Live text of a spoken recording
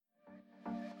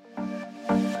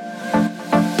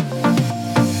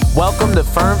Welcome to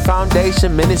Firm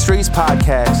Foundation Ministries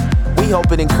podcast. We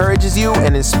hope it encourages you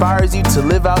and inspires you to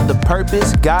live out the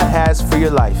purpose God has for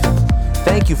your life.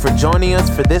 Thank you for joining us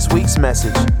for this week's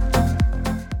message.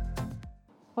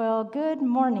 Well, good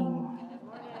morning.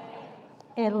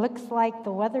 It looks like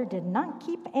the weather did not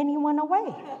keep anyone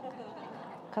away,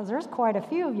 because there's quite a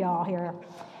few of y'all here.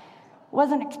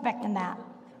 Wasn't expecting that.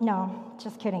 No,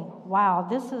 just kidding. Wow,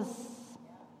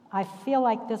 I feel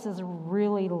like this is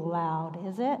really loud.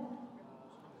 Is it?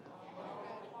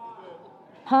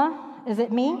 Huh? Is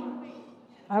it me?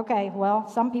 Okay, well,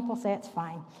 some people say it's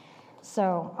fine.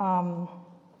 So,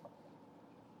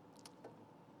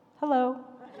 hello.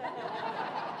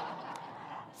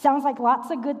 Sounds like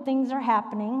lots of good things are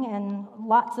happening and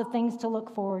lots of things to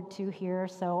look forward to here.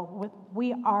 So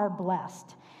we are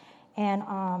blessed. And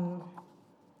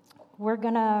we're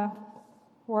going to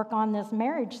work on this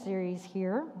marriage series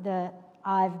here that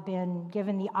I've been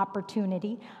given the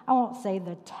opportunity, I won't say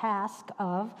the task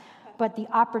of, but the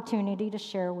opportunity to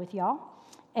share with y'all.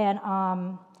 And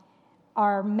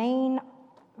our main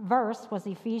verse was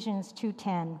Ephesians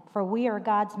 2:10. For we are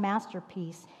God's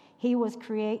masterpiece. He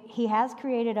has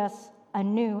created us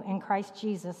anew in Christ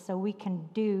Jesus so we can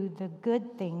do the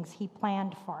good things He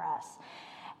planned for us.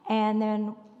 And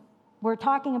then we're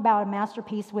talking about a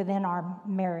masterpiece within our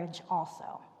marriage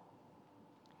also.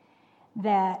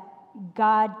 That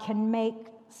God can make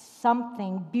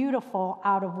something beautiful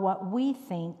out of what we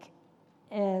think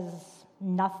is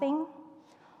nothing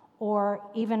or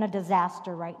even a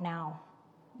disaster right now,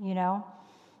 you know?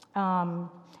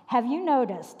 Have you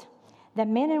noticed that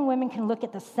men and women can look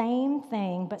at the same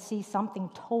thing but see something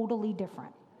totally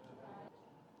different?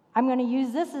 I'm going to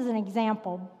use this as an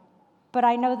example, but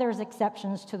I know there's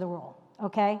exceptions to the rule,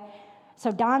 okay?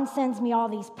 So Don sends me all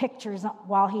these pictures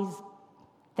while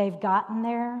they've gotten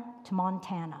there to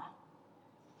Montana.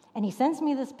 And he sends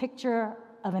me this picture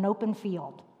of an open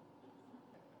field.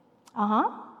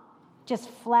 Just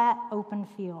flat open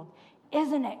field.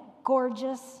 Isn't it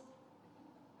gorgeous?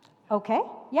 Okay,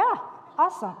 yeah,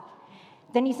 awesome.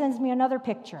 Then he sends me another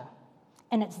picture,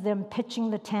 and it's them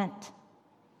pitching the tent.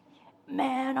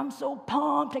 Man, I'm so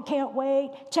pumped. I can't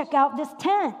wait. Check out this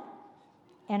tent.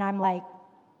 And I'm like,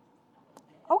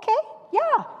 okay,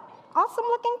 yeah, awesome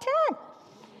looking tent.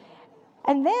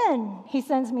 And then he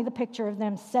sends me the picture of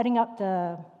them setting up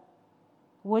the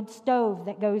wood stove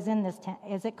that goes in this tent.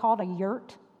 Is it called a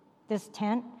yurt, this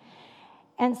tent?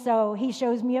 And so he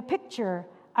shows me a picture.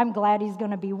 I'm glad he's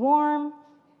going to be warm.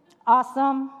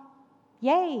 Awesome.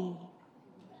 Yay.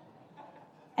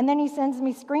 And then he sends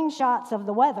me screenshots of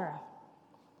the weather.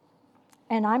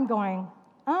 And I'm going,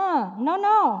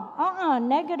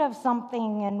 negative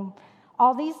something and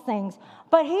all these things.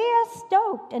 But he is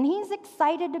stoked and he's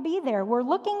excited to be there. We're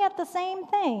looking at the same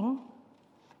thing,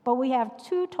 but we have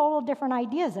two total different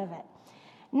ideas of it.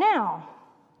 Now,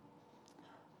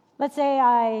 let's say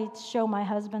I show my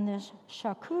husband this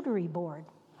charcuterie board.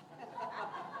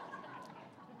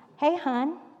 Hey,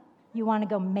 hon, you want to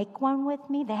go make one with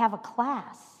me? They have a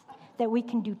class that we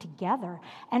can do together.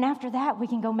 And after that, we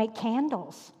can go make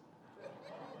candles.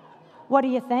 What do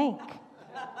you think?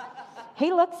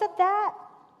 He looks at that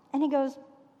and he goes,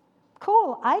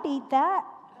 cool, I'd eat that,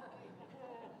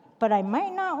 but I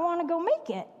might not want to go make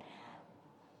it.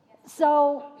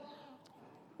 So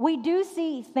we do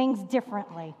see things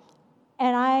differently.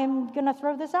 And I'm going to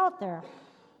throw this out there.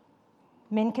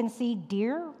 Men can see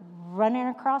deer running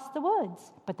across the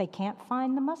woods, but they can't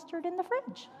find the mustard in the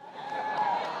fridge.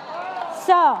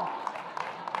 So,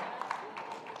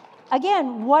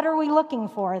 again, what are we looking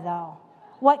for, though?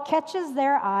 What catches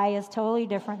their eye is totally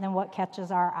different than what catches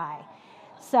our eye.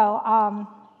 So,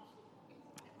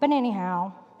 but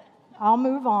anyhow, I'll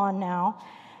move on now.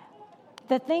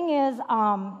 The thing is,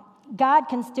 God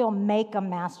can still make a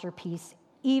masterpiece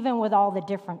even with all the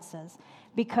differences,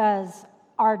 because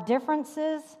our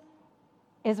differences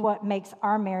is what makes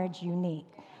our marriage unique.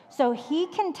 So He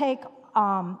can take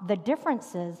the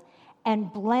differences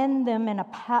and blend them in a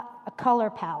color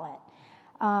palette.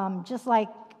 Just like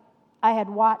I had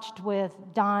watched with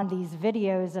Don these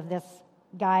videos of this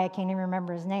guy, I can't even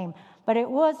remember his name, but it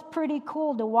was pretty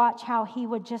cool to watch how he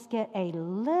would just get a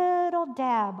little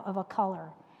dab of a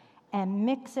color and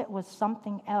mix it with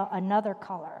something else, another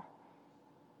color.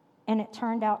 And it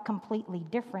turned out completely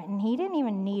different. And he didn't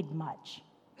even need much,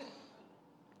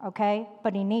 okay?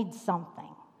 But he needs something,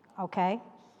 okay?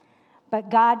 But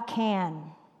God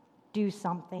can do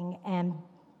something and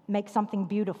make something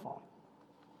beautiful.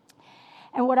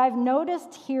 And what I've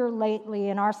noticed here lately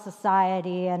in our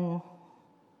society and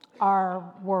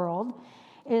our world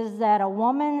is that a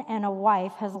woman and a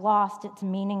wife has lost its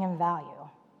meaning and value.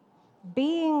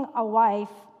 being a wife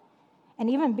and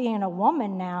even being a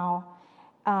woman now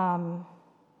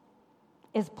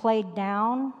is played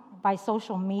down by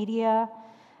social media,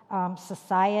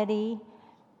 society,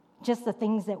 just the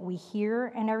things that we hear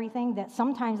and everything, that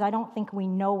sometimes I don't think we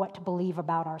know what to believe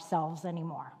about ourselves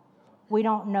anymore. We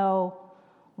don't know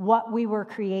what we were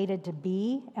created to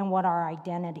be and what our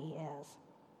identity is.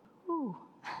 Ooh.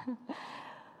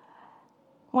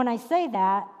 When I say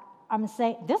that, I'm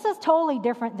saying this is totally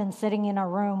different than sitting in a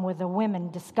room with the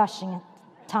women discussing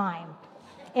time.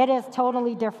 It is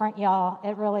totally different, y'all.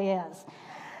 It really is.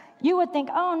 You would think,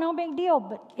 oh, no big deal,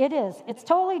 but it is. It's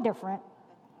totally different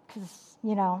because,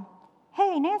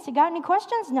 hey, Nancy, got any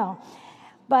questions? No.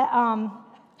 But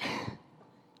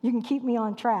you can keep me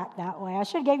on track that way. I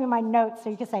should have gave you my notes so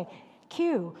you could say,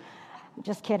 Q.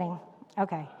 Just kidding.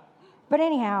 Okay. But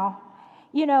anyhow,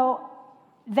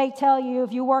 they tell you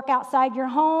if you work outside your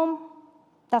home,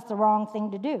 that's the wrong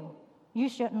thing to do. You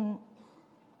shouldn't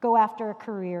go after a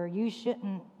career. You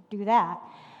shouldn't do that.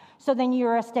 So then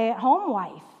you're a stay-at-home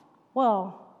wife.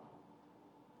 Well,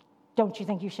 don't you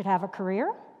think you should have a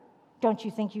career? Don't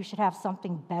you think you should have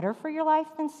something better for your life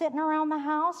than sitting around the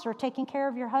house or taking care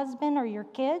of your husband or your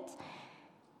kids?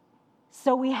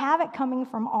 So we have it coming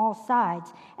from all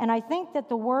sides. And I think that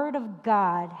the Word of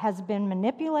God has been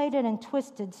manipulated and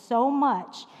twisted so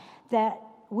much that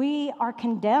we are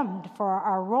condemned for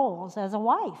our roles as a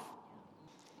wife.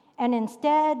 And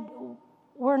instead,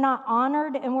 we're not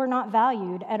honored and we're not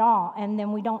valued at all. And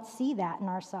then we don't see that in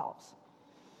ourselves.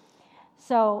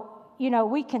 So,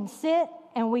 we can sit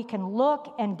and we can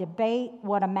look and debate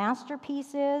what a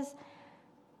masterpiece is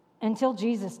until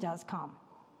Jesus does come.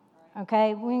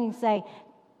 Okay? We can say,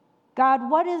 God,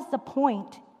 what is the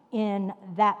point in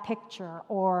that picture?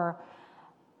 Or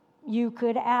you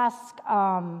could ask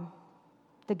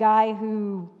the guy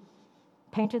who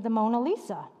painted the Mona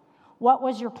Lisa, what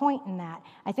was your point in that?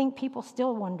 I think people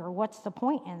still wonder, what's the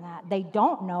point in that? They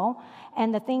don't know.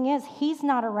 And the thing is, he's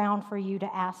not around for you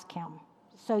to ask him.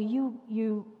 So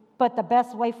but the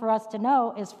best way for us to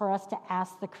know is for us to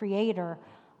ask the creator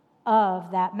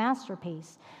of that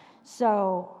masterpiece.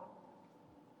 So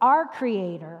our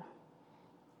creator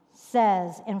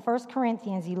says in 1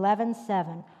 Corinthians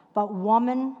 11:7, but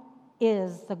woman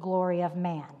is the glory of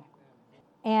man.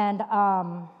 And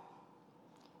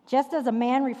just as a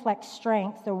man reflects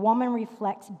strength, the woman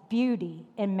reflects beauty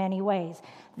in many ways.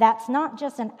 That's not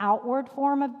just an outward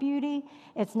form of beauty.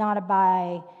 It's not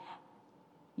by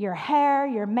your hair,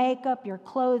 your makeup, your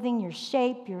clothing, your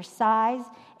shape, your size.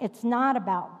 It's not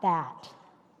about that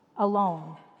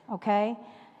alone, okay?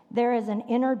 There is an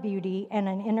inner beauty and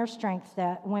an inner strength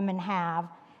that women have.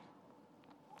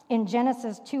 In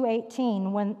Genesis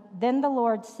 2:18, then the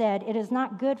Lord said, it is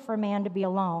not good for man to be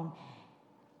alone.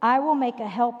 I will make a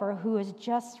helper who is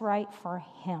just right for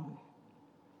him.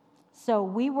 So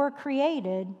we were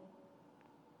created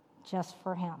just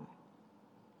for him.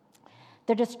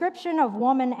 The description of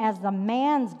woman as the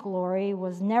man's glory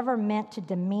was never meant to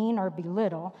demean or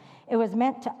belittle. It was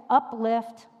meant to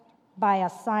uplift by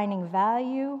assigning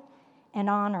value and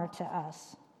honor to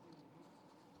us.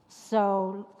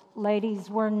 So, ladies,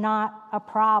 we're not a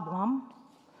problem.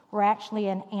 We're actually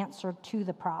an answer to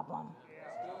the problem.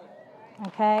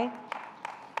 Okay?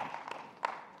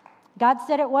 God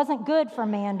said it wasn't good for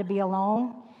man to be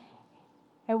alone.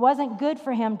 It wasn't good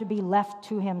for him to be left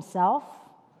to himself.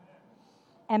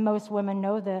 And most women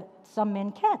know that some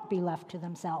men can't be left to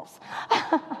themselves.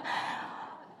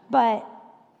 But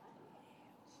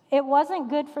it wasn't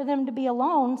good for them to be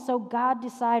alone, so God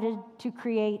decided to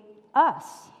create us.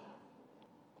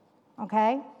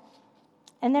 Okay?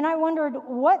 And then I wondered,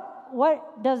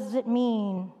 what does it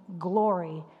mean,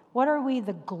 glory? What are we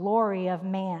the glory of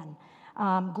man?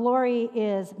 Glory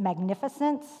is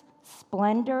magnificence,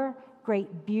 splendor,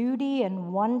 great beauty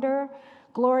and wonder.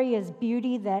 Glory is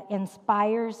beauty that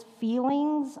inspires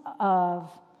feelings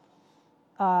of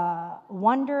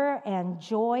wonder and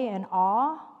joy and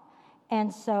awe.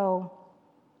 And so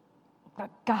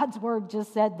God's word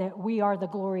just said that we are the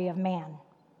glory of man.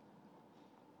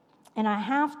 And I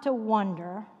have to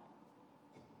wonder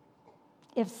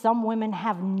if some women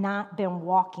have not been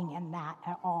walking in that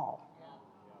at all.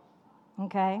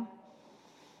 Okay?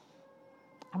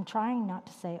 I'm trying not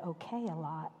to say okay a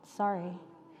lot. Sorry.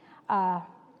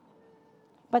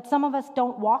 But some of us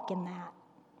don't walk in that.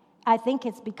 I think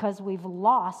it's because we've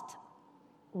lost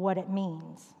what it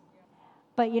means.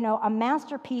 But, a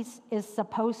masterpiece is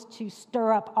supposed to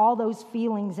stir up all those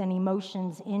feelings and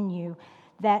emotions in you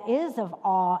that is of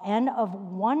awe and of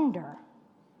wonder.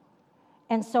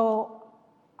 And so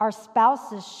our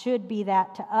spouses should be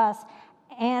that to us,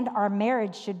 and our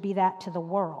marriage should be that to the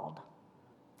world.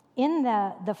 in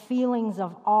the feelings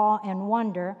of awe and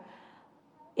wonder,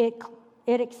 it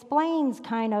explains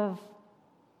kind of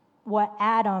what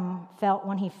Adam felt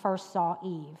when he first saw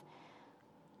Eve.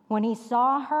 When he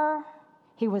saw her,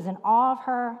 he was in awe of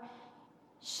her.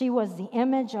 She was the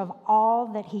image of all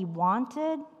that he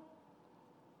wanted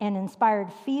and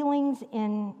inspired feelings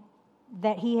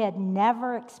that he had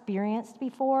never experienced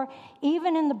before,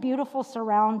 even in the beautiful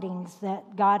surroundings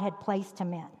that God had placed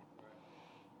him in.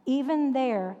 Even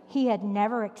there, he had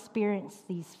never experienced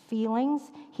these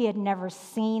feelings. He had never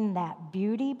seen that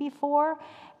beauty before.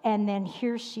 And then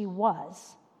here she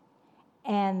was.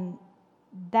 And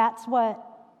that's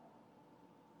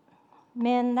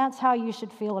men, that's how you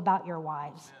should feel about your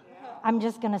wives. I'm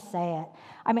just going to say it.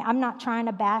 I mean, I'm not trying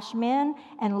to bash men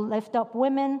and lift up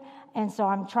women. And so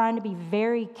I'm trying to be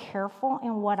very careful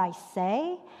in what I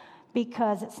say,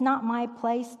 because it's not my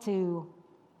place to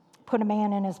put a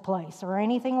man in his place or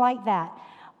anything like that.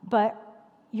 But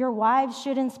your wives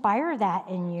should inspire that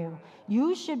in you.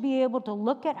 You should be able to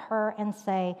look at her and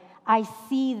say, I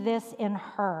see this in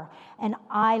her, and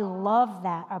I love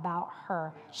that about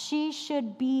her. She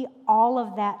should be all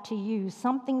of that to you,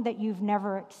 something that you've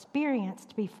never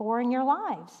experienced before in your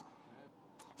lives.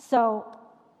 So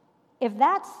if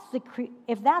that's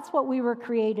what we were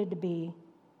created to be,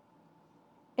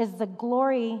 is the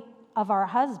glory of our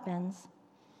husbands,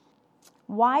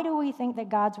 why do we think that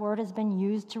God's word has been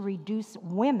used to reduce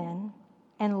women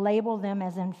and label them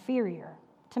as inferior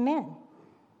to men?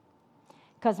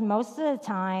 Because most of the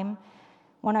time,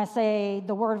 when I say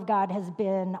the word of God has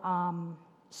been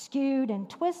skewed and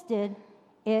twisted,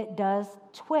 it does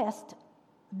twist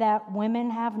that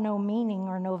women have no meaning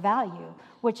or no value,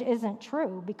 which isn't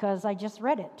true, because I just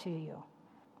read it to you.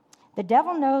 The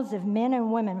devil knows if men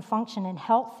and women function in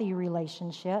healthy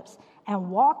relationships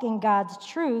and walk in God's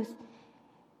truth,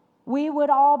 we would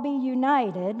all be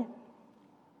united,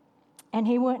 and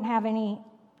he wouldn't have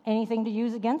anything to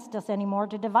use against us anymore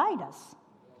to divide us.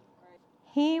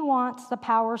 He wants the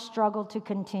power struggle to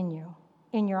continue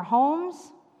in your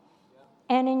homes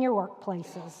and in your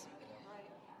workplaces.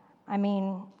 I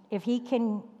mean, if he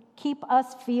can keep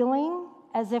us feeling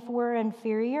as if we're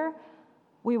inferior,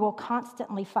 we will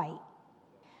constantly fight.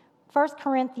 1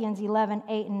 Corinthians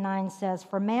 11:8-9 says,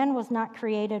 For man was not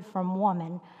created from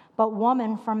woman, but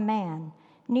woman from man.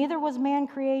 Neither was man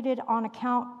created on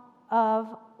account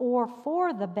of or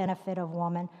for the benefit of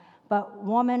woman, but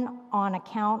woman on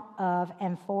account of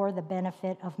and for the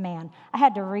benefit of man. I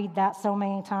had to read that so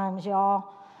many times,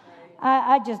 y'all.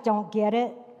 I just don't get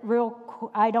it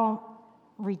I don't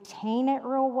retain it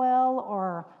real well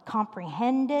or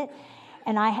comprehend it.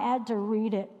 And I had to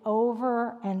read it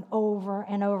over and over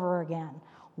and over again.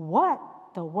 What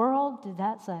the world did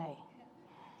that say?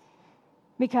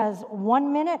 Because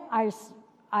 1 minute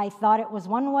I thought it was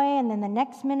one way, and then the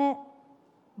next minute,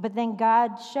 but then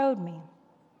God showed me.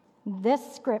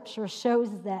 This scripture shows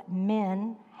that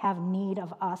men have need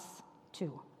of us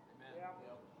too.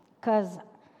 Because,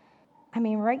 I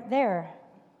mean, right there,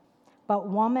 but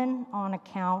woman on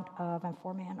account of and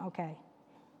for man, okay.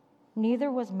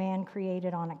 Neither was man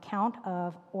created on account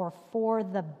of or for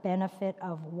the benefit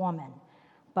of woman,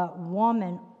 but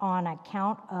woman on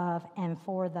account of and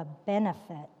for the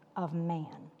benefit of man.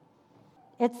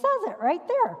 It says it right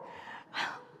there.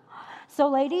 So,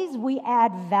 ladies, we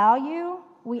add value,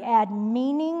 we add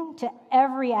meaning to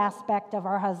every aspect of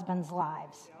our husbands'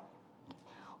 lives.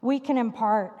 We can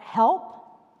impart help,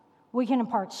 we can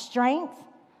impart strength,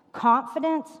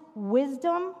 confidence,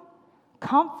 wisdom,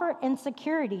 comfort, and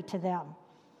security to them.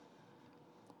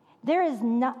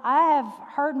 I have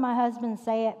heard my husband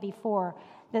say it before,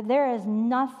 that there is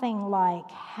nothing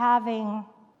like having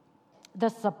the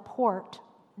support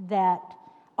that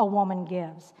a woman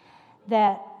gives,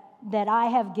 that I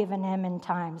have given him in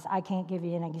times. I can't give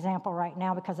you an example right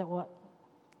now because it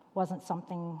wasn't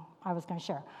something I was going to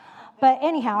share. But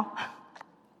anyhow,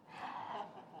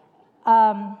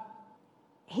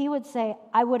 he would say,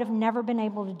 I would have never been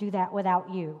able to do that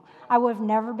without you. I would have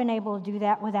never been able to do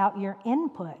that without your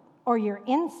input or your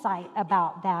insight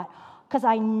about that, because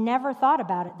I never thought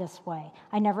about it this way.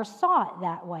 I never saw it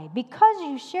that way. Because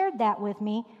you shared that with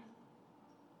me,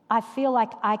 I feel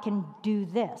like I can do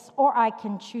this, or I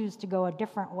can choose to go a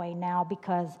different way now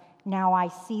because now I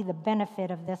see the benefit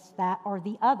of this, that, or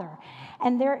the other.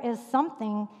 And there is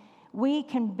something, we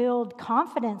can build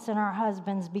confidence in our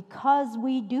husbands because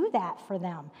we do that for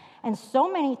them. And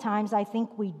so many times I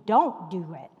think we don't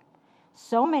do it.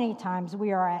 So many times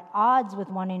we are at odds with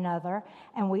one another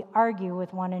and we argue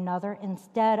with one another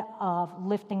instead of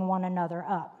lifting one another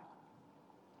up.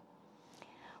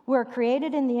 We're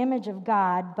created in the image of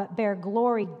God, but bear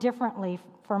glory differently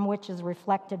from which is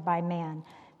reflected by man.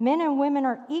 Men and women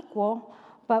are equal,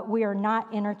 but we are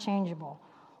not interchangeable.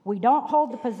 We don't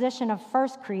hold the position of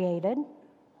first created,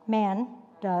 man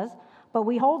does, but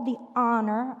we hold the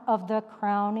honor of the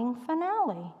crowning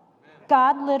finale.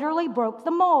 God literally broke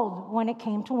the mold when it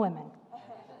came to women.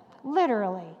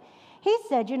 Literally. He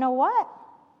said, you know what?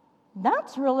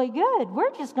 That's really good.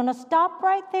 We're just going to stop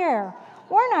right there.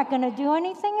 We're not going to do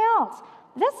anything else.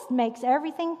 This makes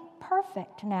everything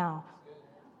perfect now.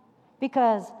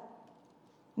 Because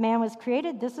man was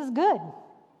created, this is good.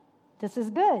 This is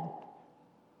good.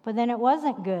 But then it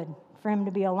wasn't good for him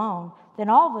to be alone. Then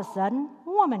all of a sudden, a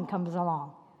woman comes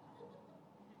along.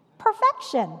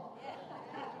 Perfection.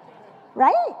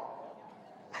 Right?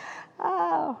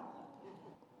 Oh.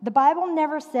 The Bible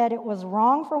never said it was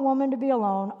wrong for a woman to be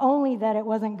alone, only that it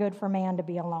wasn't good for man to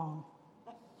be alone.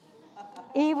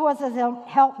 Eve was his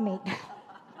helpmeet.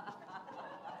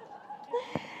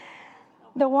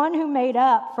 The one who made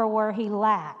up for where he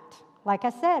lacked. Like I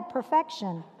said,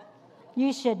 perfection.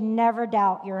 You should never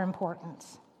doubt your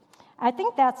importance. I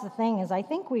think that's the thing, is I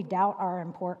think we doubt our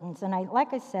importance. And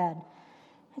like I said,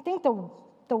 I think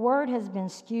the word has been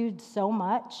skewed so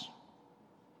much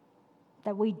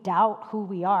that we doubt who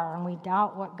we are and we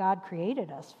doubt what God created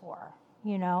us for,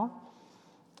 you know?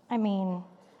 I mean,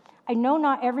 I know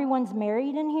not everyone's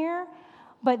married in here,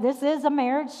 but this is a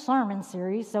marriage sermon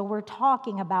series, so we're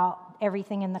talking about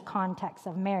everything in the context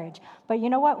of marriage. But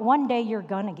you know what? One day you're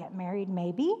going to get married,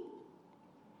 maybe,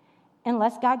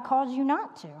 unless God calls you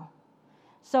not to.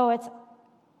 So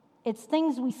it's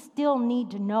things we still need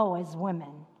to know as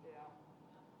women,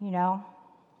 you know?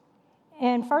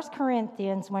 In 1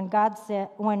 Corinthians, when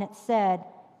it said,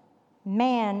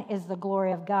 man is the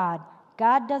glory of God,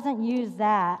 God doesn't use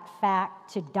that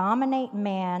fact to dominate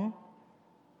man,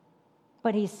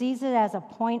 but he sees it as a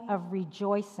point of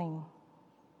rejoicing.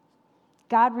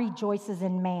 God rejoices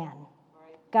in man.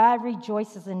 God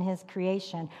rejoices in his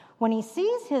creation. When he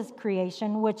sees his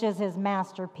creation, which is his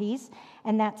masterpiece,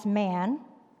 and that's man,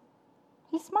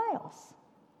 he smiles.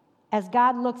 As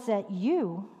God looks at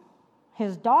you,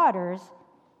 his daughters,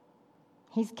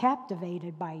 he's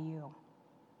captivated by you.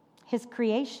 His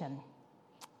creation.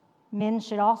 Men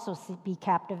should also be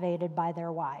captivated by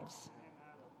their wives.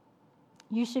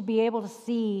 You should be able to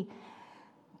see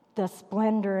the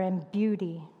splendor and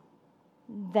beauty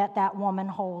that woman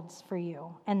holds for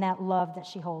you and that love that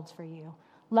she holds for you.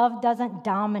 Love doesn't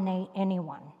dominate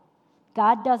anyone.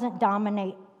 God doesn't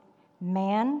dominate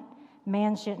man.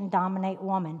 Man shouldn't dominate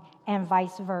woman, and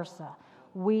vice versa.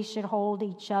 We should hold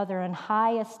each other in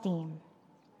high esteem.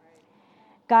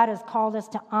 God has called us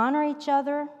to honor each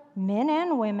other, men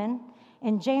and women.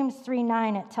 In James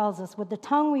 3:9, it tells us, with the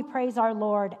tongue we praise our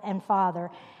Lord and Father,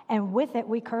 and with it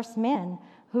we curse men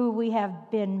who we have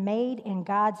been made in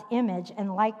God's image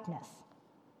and likeness.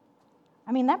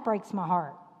 I mean, that breaks my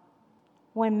heart.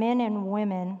 When men and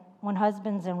women, when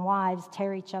husbands and wives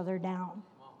tear each other down.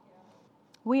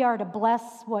 We are to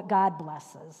bless what God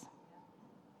blesses.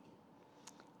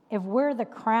 If we're the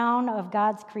crown of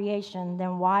God's creation,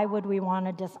 then why would we want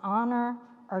to dishonor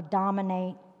or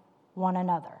dominate one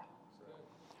another?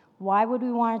 Why would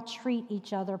we want to treat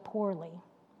each other poorly?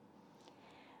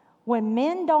 When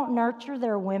men don't nurture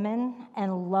their women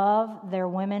and love their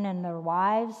women and their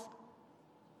wives,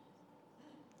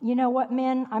 you know what,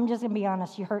 men? I'm just going to be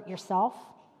honest, you hurt yourself.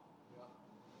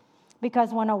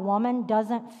 Because when a woman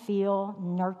doesn't feel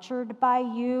nurtured by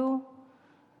you,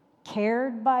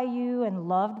 cared by you, and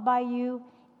loved by you,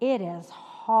 it is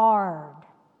hard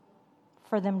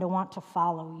for them to want to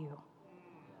follow you.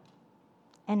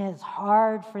 And it is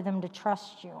hard for them to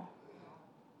trust you.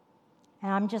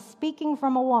 And I'm just speaking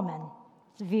from a woman's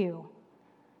view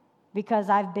because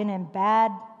I've been in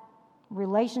bad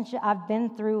relationships. I've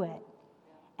been through it.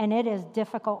 And it is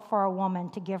difficult for a woman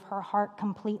to give her heart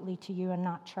completely to you and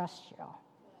not trust you.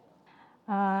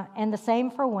 And the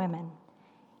same for women.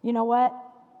 You know what?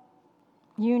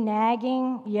 You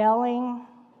nagging, yelling,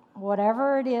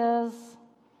 whatever it is,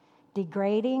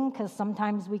 degrading, because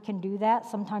sometimes we can do that.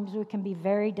 Sometimes we can be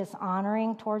very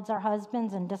dishonoring towards our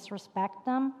husbands and disrespect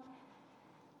them.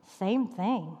 Same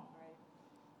thing.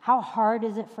 How hard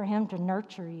is it for him to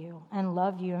nurture you and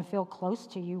love you and feel close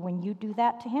to you when you do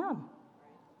that to him?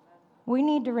 We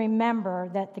need to remember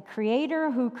that the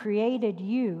Creator who created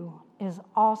you is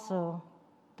also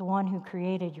the one who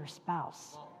created your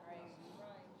spouse.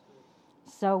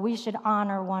 So we should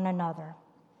honor one another.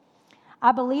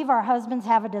 I believe our husbands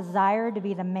have a desire to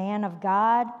be the man of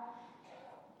God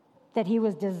that he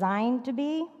was designed to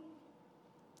be.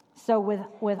 So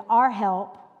with our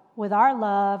help, with our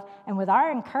love, and with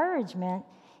our encouragement,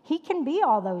 he can be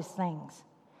all those things.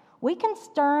 We can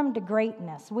stir him to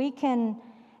greatness. We can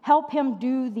help him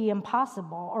do the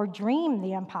impossible or dream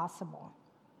the impossible.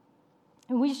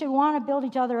 And we should want to build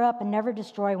each other up and never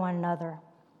destroy one another.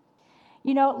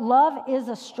 You know, love is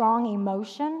a strong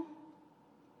emotion,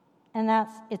 and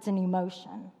it's an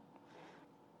emotion.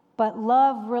 But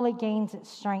love really gains its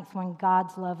strength when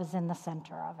God's love is in the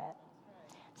center of it.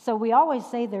 So we always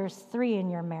say there's three in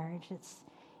your marriage.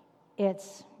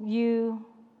 It's you,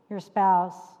 your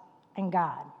spouse, and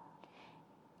God.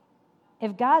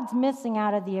 If God's missing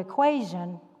out of the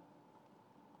equation,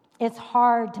 it's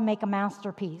hard to make a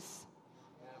masterpiece.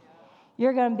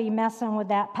 You're going to be messing with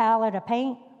that palette of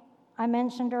paint I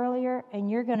mentioned earlier, and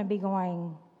you're going to be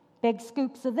going big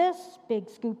scoops of this, big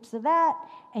scoops of that,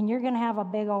 and you're going to have a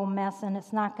big old mess, and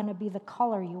it's not going to be the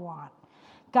color you want.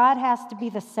 God has to be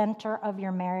the center of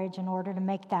your marriage in order to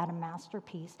make that a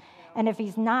masterpiece. And if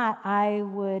he's not, I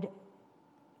would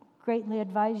greatly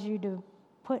advise you to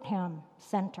put him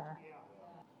center.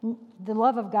 The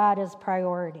love of God is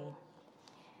priority.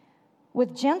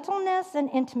 With gentleness and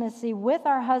intimacy with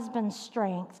our husband's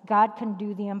strengths, God can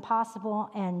do the impossible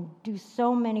and do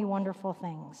so many wonderful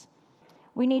things.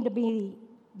 We need to be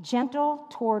gentle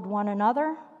toward one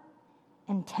another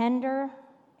and tender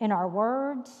in our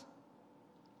words.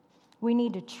 We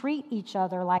need to treat each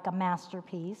other like a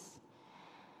masterpiece.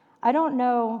 I don't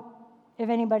know if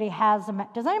anybody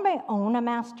does anybody own a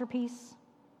masterpiece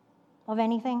of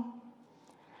anything?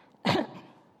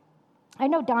 I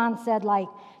know Don said,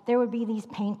 there would be these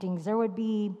paintings, there would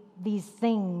be these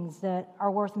things that are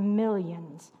worth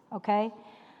millions, okay?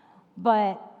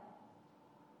 But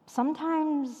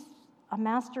sometimes a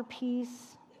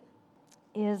masterpiece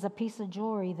is a piece of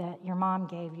jewelry that your mom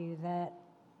gave you that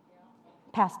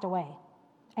passed away,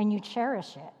 and you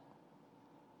cherish it.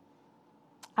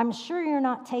 I'm sure you're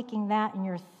not taking that and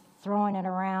you're throwing it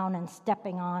around and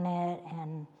stepping on it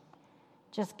and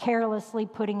just carelessly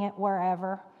putting it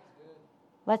wherever.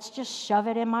 Let's just shove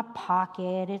it in my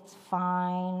pocket, it's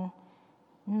fine.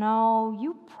 No,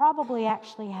 you probably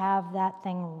actually have that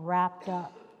thing wrapped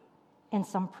up in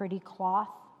some pretty cloth,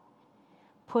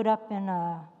 put up in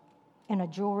a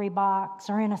jewelry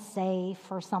box or in a safe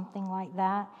or something like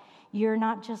that. You're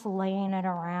not just laying it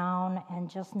around and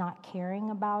just not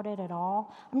caring about it at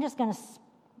all. I'm just going to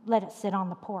let it sit on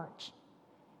the porch.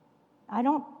 I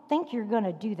don't think you're going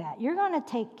to do that. You're going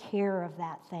to take care of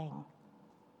that thing.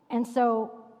 And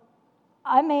so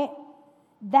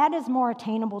that is more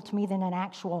attainable to me than an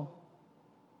actual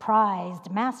prized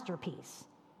masterpiece.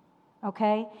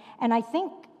 Okay? And I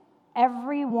think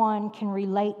everyone can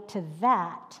relate to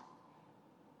that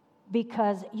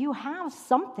because you have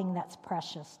something that's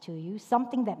precious to you,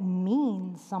 something that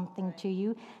means something to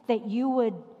you, that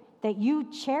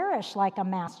you cherish like a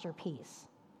masterpiece.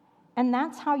 And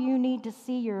that's how you need to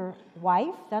see your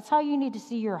wife, that's how you need to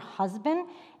see your husband,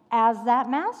 as that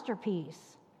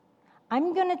masterpiece.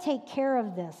 I'm going to take care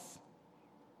of this.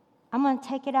 I'm going to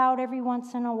take it out every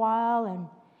once in a while and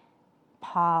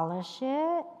polish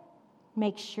it,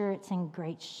 make sure it's in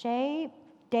great shape.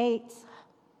 Date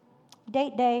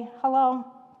day, hello,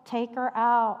 take her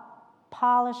out,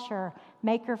 polish her,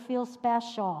 make her feel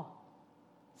special.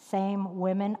 Same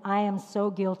women, I am so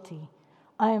guilty.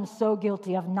 I am so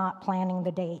guilty of not planning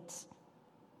the dates.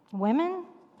 Women,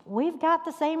 we've got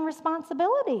the same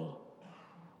responsibility.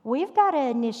 We've got to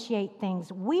initiate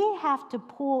things. We have to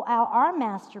pull out our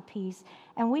masterpiece,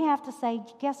 and we have to say,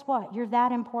 guess what? You're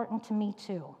that important to me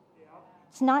too.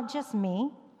 It's not just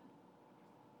me.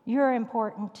 You're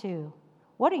important too.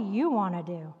 What do you want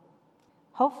to do?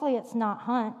 Hopefully it's not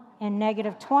hunt in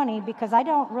 -20 because I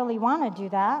don't really want to do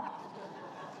that.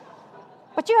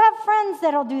 But you have friends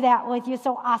that'll do that with you,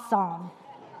 so awesome.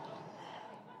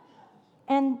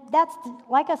 And that's,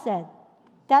 like I said,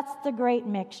 that's the great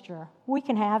mixture. We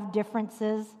can have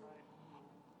differences,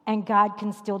 and God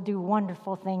can still do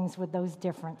wonderful things with those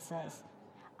differences.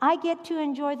 I get to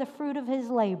enjoy the fruit of his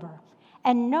labor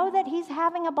and know that he's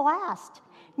having a blast.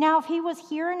 Now, if he was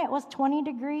here and it was 20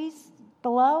 degrees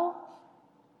below,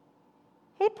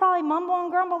 he'd probably mumble and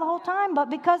grumble the whole time, but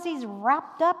because he's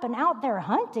wrapped up and out there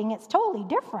hunting, it's totally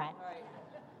different.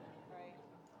 Right.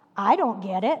 I don't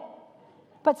get it.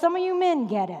 But some of you men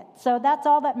get it, so that's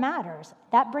all that matters.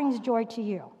 That brings joy to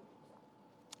you.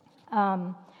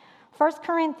 1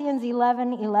 Corinthians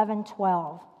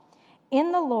 11:12.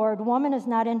 In the Lord, woman is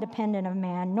not independent of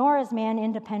man, nor is man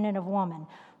independent of woman.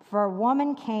 For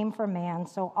woman came from man,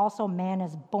 so also man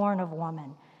is born of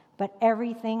woman. But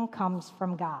everything comes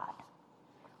from God.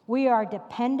 We are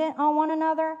dependent on one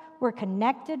another. We're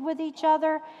connected with each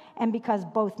other. And because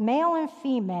both male and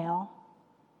female,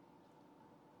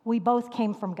 we both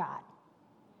came from God.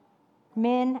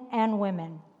 Men and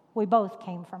women, we both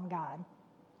came from God.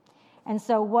 And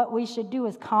so what we should do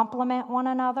is complement one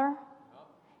another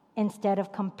instead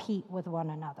of compete with one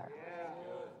another.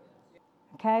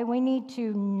 Okay? We need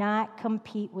to not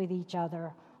compete with each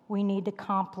other. We need to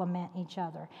complement each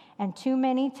other. And too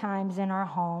many times in our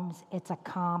homes, it's a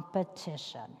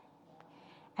competition.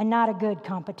 And not a good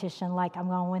competition like I'm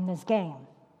going to win this game.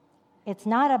 It's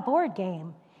not a board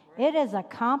game. It is a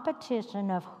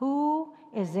competition of who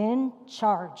is in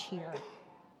charge here.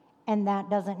 And that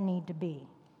doesn't need to be.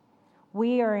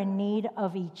 We are in need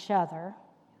of each other.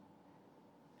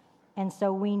 And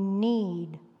so we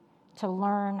need to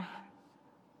learn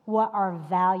what our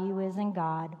value is in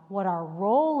God, what our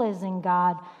role is in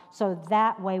God, so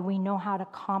that way we know how to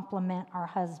complement our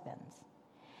husbands.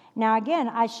 Now, again,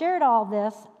 I shared all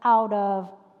this out of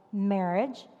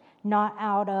marriage, not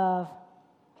out of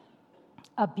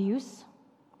abuse.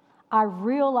 I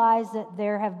realize that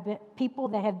there have been people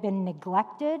that have been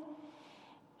neglected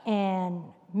and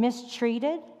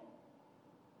mistreated,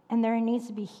 and there needs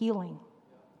to be healing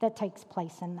that takes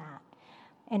place in that.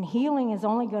 And healing is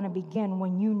only going to begin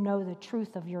when you know the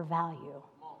truth of your value.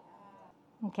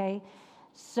 Okay?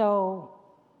 So,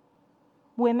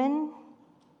 women,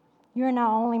 you're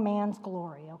not only man's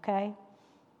glory, okay?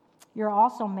 You're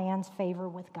also man's favor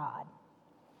with God.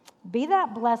 Be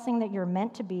that blessing that you're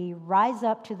meant to be. Rise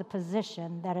up to the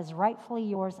position that is rightfully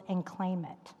yours and claim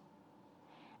it.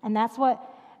 And that's what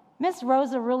Miss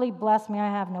Rosa really blessed me. I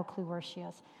have no clue where she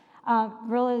is.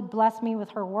 Really blessed me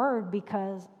with her word,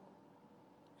 because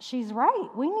she's right.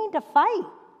 We need to fight.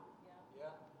 Yeah.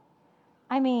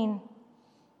 I mean,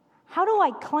 how do I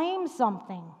claim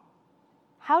something?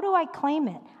 How do I claim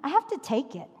it? I have to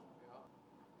take it.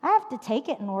 I have to take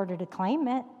it in order to claim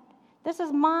it. This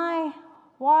is my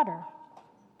water.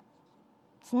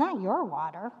 It's not your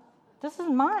water. This is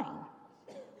mine.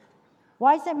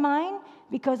 Why is it mine?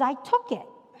 Because I took it.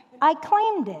 I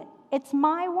claimed it. It's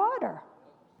my water.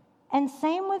 And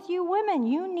same with you women.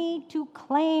 You need to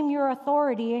claim your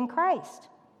authority in Christ.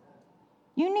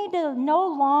 You need to no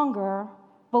longer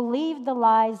believe the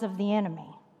lies of the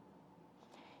enemy.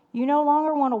 You no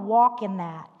longer want to walk in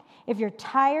that. If you're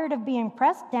tired of being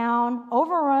pressed down,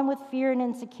 overrun with fear and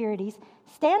insecurities,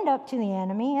 stand up to the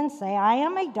enemy and say, I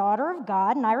am a daughter of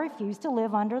God, and I refuse to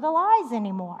live under the lies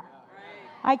anymore.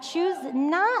 I choose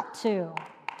not to.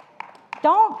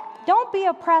 Don't be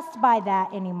oppressed by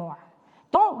that anymore.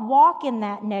 Don't walk in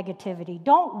that negativity.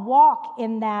 Don't walk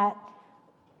in that,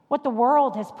 what the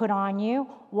world has put on you.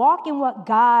 Walk in what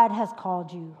God has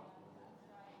called you.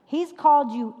 He's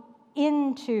called you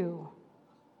into.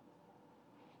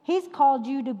 He's called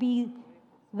you to be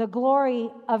the glory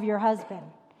of your husband.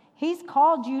 He's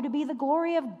called you to be the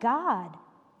glory of God.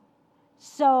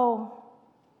 So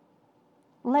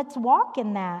let's walk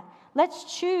in that.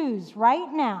 Let's choose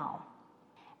right now.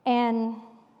 And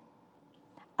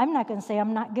I'm not going to say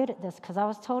I'm not good at this, because I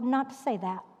was told not to say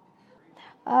that.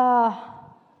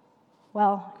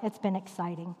 Well, it's been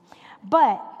exciting.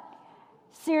 But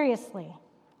seriously,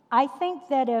 I think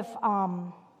that if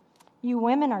you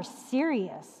women are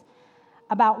serious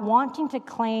about wanting to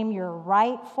claim your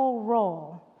rightful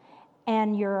role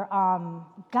and your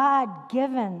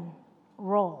God-given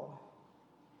role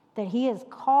that He has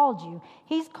called you,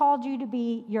 He's called you to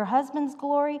be your husband's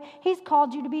glory. He's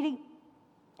called you to be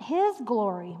His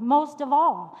glory, most of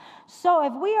all. So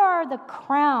if we are the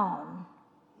crown,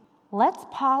 let's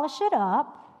polish it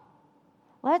up.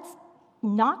 Let's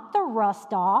knock the rust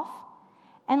off,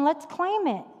 and let's claim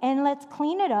it, and let's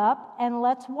clean it up, and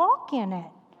let's walk in it.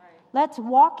 Right. Let's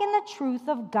walk in the truth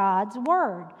of God's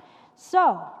word.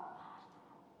 So,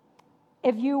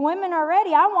 if you women are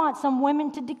ready, I want some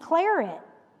women to declare it.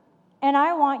 And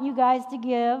I want you guys to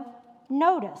give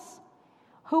notice.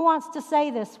 Who wants to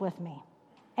say this with me?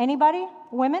 Anybody?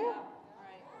 Women?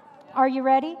 Are you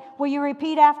ready? Will you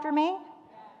repeat after me?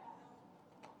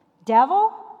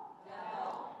 Devil?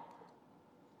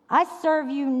 I serve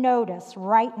you notice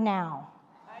right now.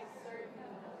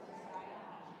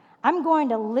 I'm going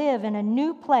to live in a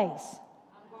new place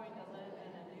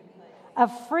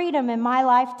of freedom in my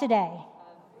life today,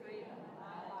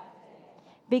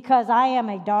 because I am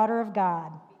a daughter of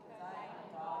God,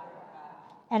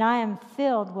 and I am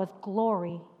filled with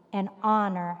glory and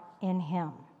honor in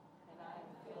Him.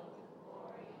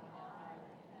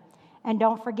 And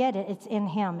don't forget it, it's in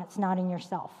Him, it's not in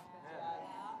yourself.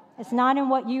 It's not in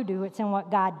what you do, it's in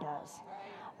what God does.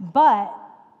 But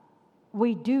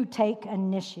we do take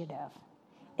initiative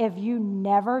If you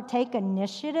never take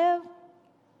initiative,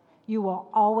 you will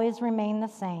always remain the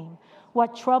same.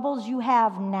 What troubles you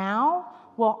have now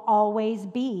will always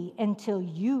be until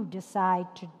you decide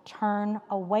to turn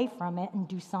away from it and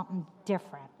do something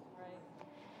different. Right.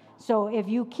 So if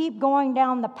you keep going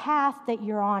down the path that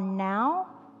you're on now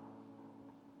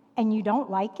and you don't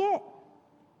like it,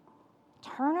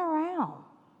 turn around.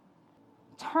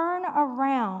 Turn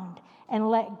around and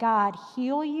let God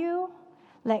heal you.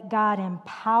 Let God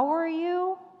empower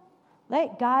you.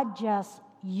 Let God just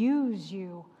use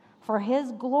you for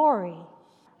His glory.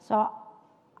 So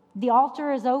the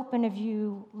altar is open if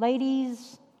you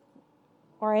ladies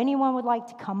or anyone would like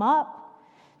to come up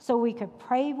so we could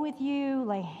pray with you,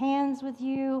 lay hands with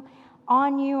you,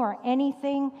 on you, or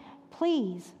anything.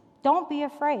 Please don't be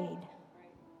afraid.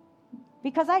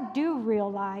 Because I do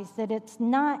realize that it's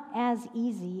not as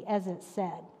easy as it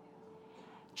said.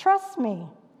 Trust me,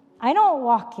 I don't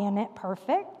walk in it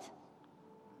perfect.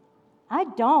 I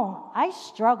don't. I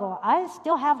struggle. I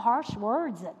still have harsh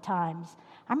words at times.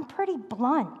 I'm pretty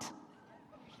blunt.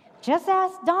 Just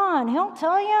ask Don. He'll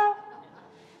tell you.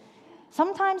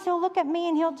 Sometimes he'll look at me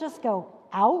and he'll just go,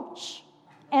 ouch.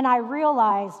 And I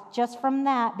realize just from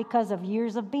that, because of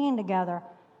years of being together,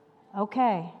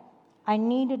 okay, I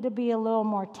needed to be a little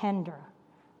more tender.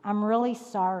 I'm really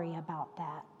sorry about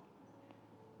that.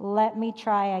 Let me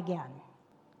try again.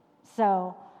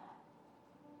 So,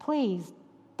 please,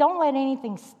 don't let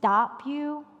anything stop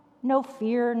you. No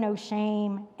fear, no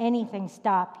shame, anything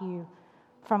stop you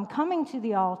from coming to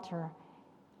the altar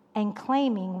and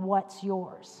claiming what's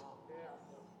yours.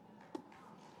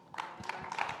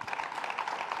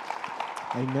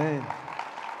 Amen.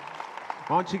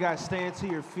 Why don't you guys stand to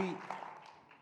your feet?